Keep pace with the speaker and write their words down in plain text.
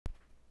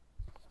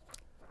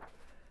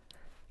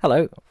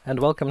Hello,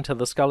 and welcome to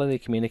the Scholarly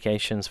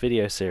Communications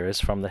video series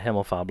from the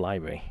Himmelfarb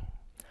Library.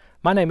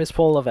 My name is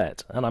Paul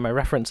Lovett, and I'm a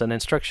Reference and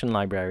Instruction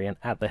Librarian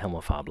at the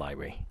Himmelfarb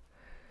Library.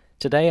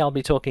 Today I'll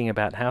be talking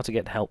about how to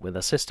get help with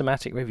a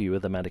systematic review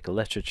of the medical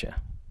literature.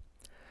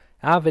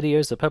 Our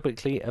videos are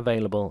publicly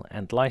available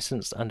and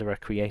licensed under a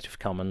Creative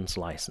Commons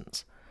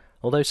license,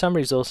 although some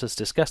resources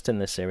discussed in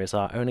this series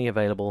are only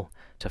available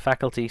to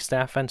faculty,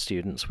 staff and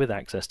students with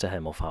access to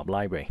Himmelfarb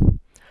Library.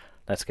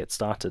 Let's get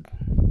started.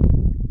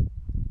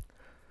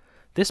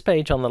 This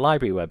page on the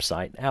library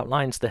website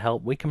outlines the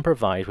help we can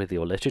provide with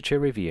your literature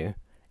review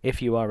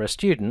if you are a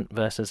student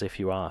versus if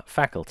you are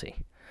faculty.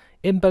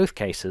 In both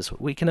cases,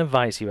 we can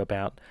advise you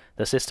about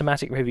the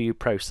systematic review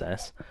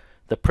process,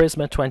 the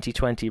PRISMA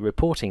 2020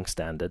 reporting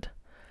standard,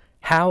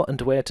 how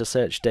and where to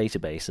search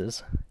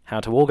databases,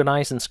 how to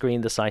organize and screen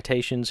the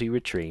citations you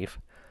retrieve,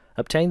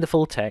 obtain the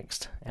full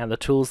text, and the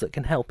tools that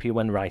can help you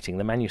when writing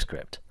the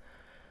manuscript.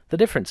 The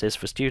difference is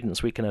for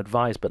students we can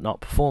advise but not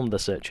perform the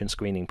search and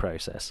screening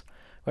process,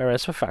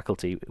 whereas for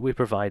faculty we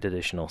provide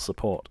additional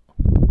support.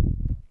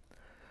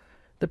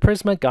 The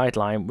PRISMA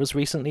guideline was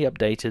recently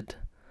updated.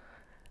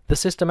 The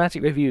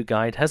Systematic Review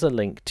Guide has a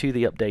link to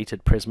the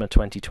updated PRISMA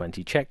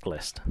 2020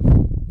 checklist.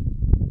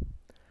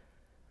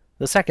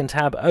 The second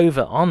tab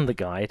over on the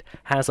guide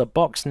has a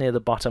box near the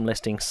bottom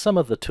listing some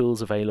of the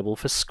tools available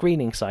for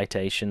screening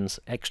citations,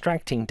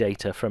 extracting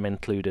data from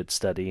included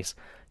studies,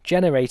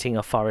 generating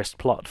a forest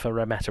plot for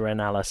a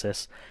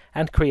meta-analysis,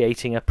 and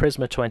creating a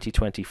PRISMA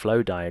 2020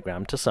 flow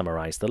diagram to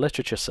summarize the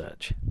literature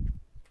search.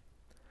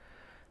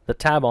 The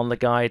tab on the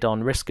guide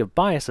on risk of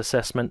bias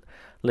assessment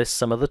lists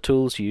some of the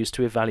tools used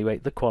to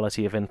evaluate the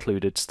quality of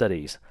included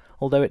studies,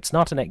 although it's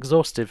not an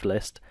exhaustive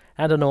list,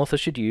 and an author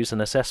should use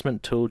an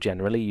assessment tool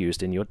generally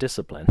used in your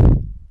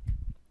discipline.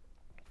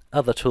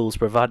 Other tools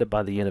provided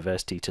by the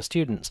university to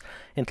students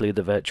include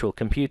the Virtual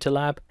Computer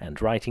Lab and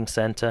Writing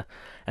Center,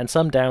 and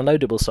some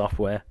downloadable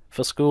software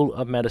for School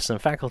of Medicine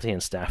faculty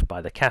and staff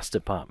by the CAS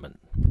department.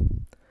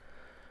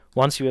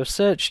 Once you have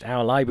searched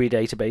our library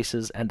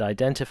databases and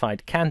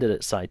identified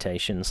candidate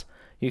citations,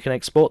 you can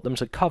export them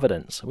to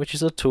Covidence, which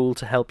is a tool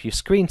to help you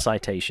screen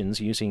citations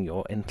using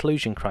your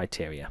inclusion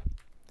criteria.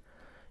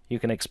 You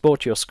can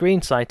export your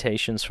screened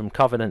citations from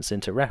Covidence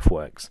into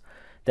RefWorks.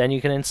 Then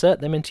you can insert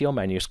them into your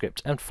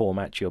manuscript and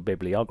format your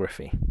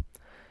bibliography.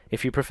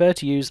 If you prefer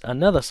to use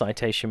another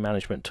citation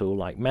management tool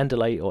like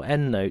Mendeley or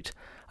EndNote,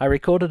 I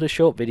recorded a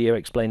short video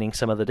explaining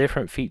some of the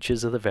different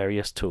features of the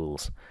various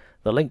tools.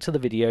 The link to the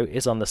video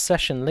is on the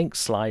session links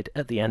slide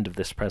at the end of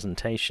this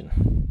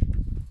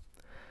presentation.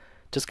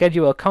 To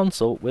schedule a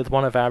consult with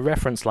one of our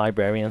reference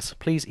librarians,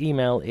 please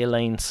email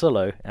Elaine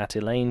Sullo at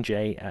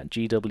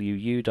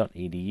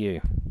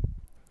elainej@gwu.edu.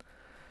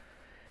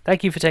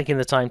 Thank you for taking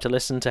the time to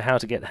listen to how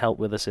to get help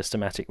with a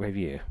systematic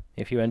review.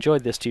 If you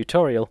enjoyed this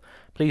tutorial,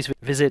 please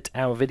visit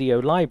our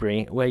video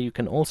library where you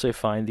can also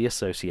find the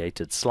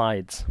associated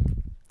slides.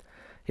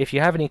 If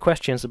you have any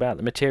questions about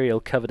the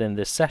material covered in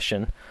this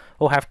session,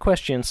 or have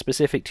questions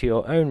specific to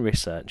your own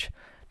research,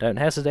 don't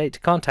hesitate to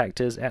contact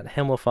us at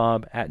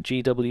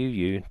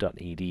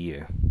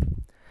himmelfarb@gwu.edu.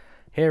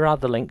 Here are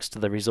the links to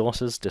the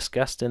resources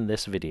discussed in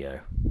this video.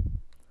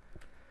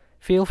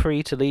 Feel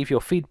free to leave your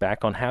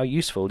feedback on how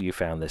useful you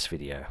found this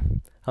video.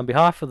 On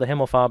behalf of the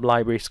Himmelfarb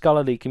Library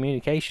Scholarly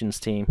Communications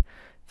team,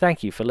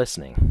 thank you for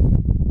listening.